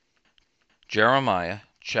Jeremiah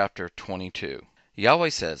chapter 22. Yahweh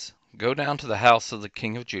says, "Go down to the house of the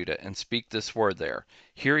king of Judah, and speak this word there.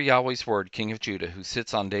 Hear Yahweh's word, king of Judah, who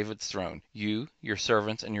sits on David's throne, you, your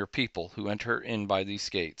servants, and your people, who enter in by these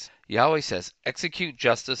gates. Yahweh says, execute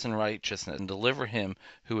justice and righteousness, and deliver him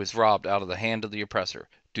who is robbed out of the hand of the oppressor.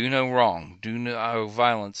 Do no wrong, do no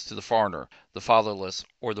violence to the foreigner, the fatherless,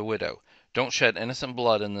 or the widow. Don't shed innocent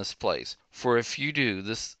blood in this place. For if you do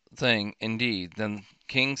this thing indeed, then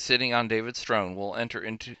king sitting on David's throne will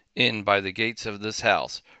enter in by the gates of this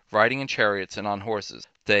house, riding in chariots and on horses,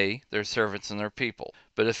 they, their servants, and their people.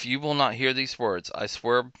 But if you will not hear these words, I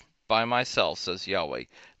swear by myself, says Yahweh,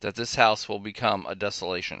 that this house will become a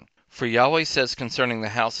desolation. For Yahweh says concerning the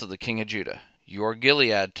house of the king of Judah, you are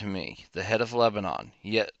Gilead to me, the head of Lebanon.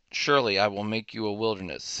 Yet surely I will make you a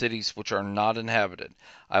wilderness, cities which are not inhabited.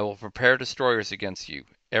 I will prepare destroyers against you,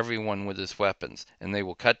 every one with his weapons, and they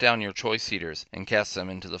will cut down your choice cedars and cast them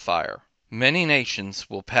into the fire. Many nations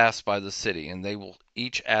will pass by the city, and they will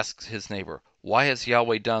each ask his neighbor, why has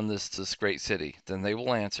Yahweh done this to this great city? Then they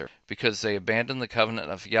will answer, because they abandoned the covenant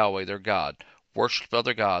of Yahweh their God, worshipped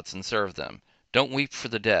other gods, and served them. Don't weep for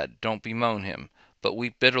the dead, don't bemoan him, but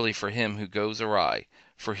weep bitterly for him who goes awry,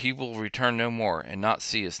 for he will return no more, and not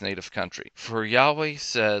see his native country. For Yahweh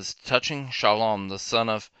says touching Shallum the son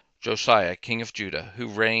of Josiah, king of Judah, who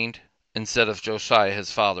reigned instead of Josiah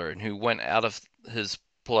his father, and who went out of his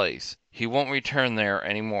place, he won't return there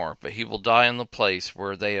any more, but he will die in the place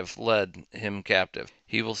where they have led him captive.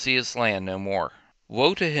 He will see his land no more.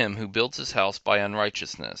 Woe to him who builds his house by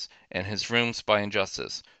unrighteousness, and his rooms by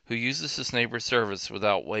injustice, who uses his neighbor's service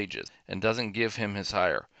without wages, and doesn't give him his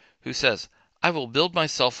hire, who says, I will build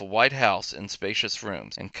myself a white house and spacious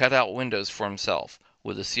rooms, and cut out windows for himself,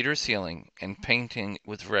 with a cedar ceiling, and painting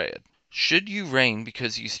with red. Should you reign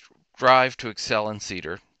because you strive to excel in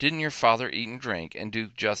cedar? Didn't your father eat and drink, and do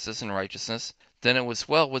justice and righteousness? Then it was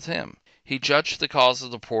well with him. He judged the cause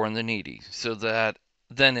of the poor and the needy, so that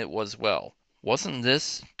then it was well. Wasn't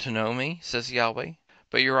this to know me, says Yahweh?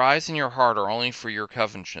 But your eyes and your heart are only for your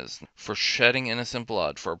covetousness, for shedding innocent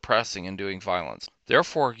blood, for oppressing and doing violence.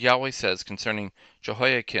 Therefore Yahweh says concerning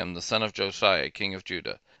Jehoiakim the son of Josiah, king of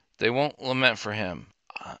Judah, they won't lament for him,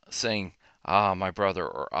 saying, Ah, my brother,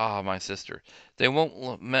 or Ah, my sister. They won't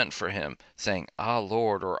lament for him, saying, Ah,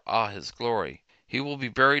 Lord, or Ah, his glory. He will be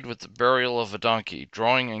buried with the burial of a donkey,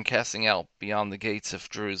 drawing and casting out beyond the gates of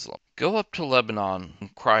Jerusalem. Go up to Lebanon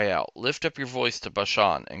and cry out. Lift up your voice to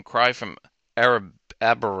Bashan, and cry from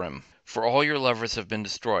Abarim, for all your lovers have been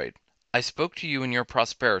destroyed. I spoke to you in your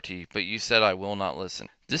prosperity, but you said I will not listen.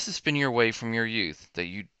 This has been your way from your youth, that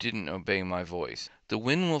you didn't obey my voice. The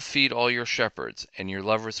wind will feed all your shepherds, and your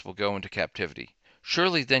lovers will go into captivity.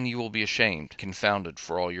 Surely then you will be ashamed, confounded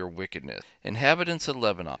for all your wickedness. Inhabitants of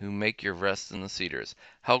Lebanon, who make your rest in the cedars,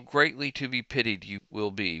 how greatly to be pitied you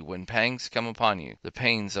will be when pangs come upon you, the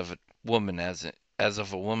pains of a woman as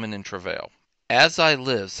of a woman in travail. As I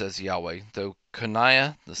live, says Yahweh, though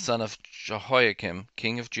Coniah the son of Jehoiakim,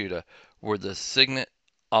 king of Judah, were the signet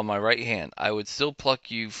on my right hand, I would still pluck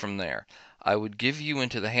you from there. I would give you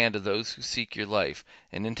into the hand of those who seek your life,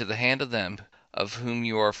 and into the hand of them of whom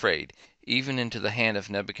you are afraid, even into the hand of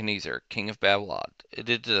Nebuchadnezzar, king of Babylon,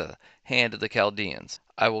 into the hand of the Chaldeans.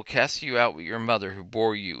 I will cast you out with your mother who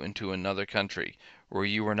bore you into another country, where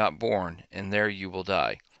you were not born, and there you will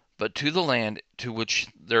die. But to the land to which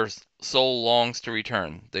their soul longs to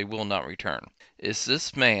return, they will not return. Is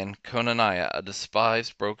this man, Conaniah, a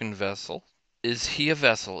despised, broken vessel? Is he a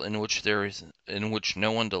vessel in which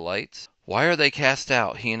no one delights? Why are they cast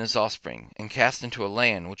out, he and his offspring, and cast into a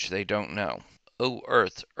land which they don't know? O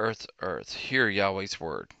earth, earth, earth, hear Yahweh's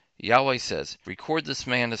word. Yahweh says, record this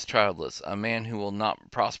man as childless, a man who will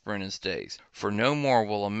not prosper in his days. For no more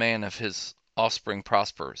will a man of his offspring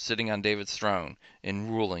prosper, sitting on David's throne and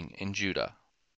ruling in Judah.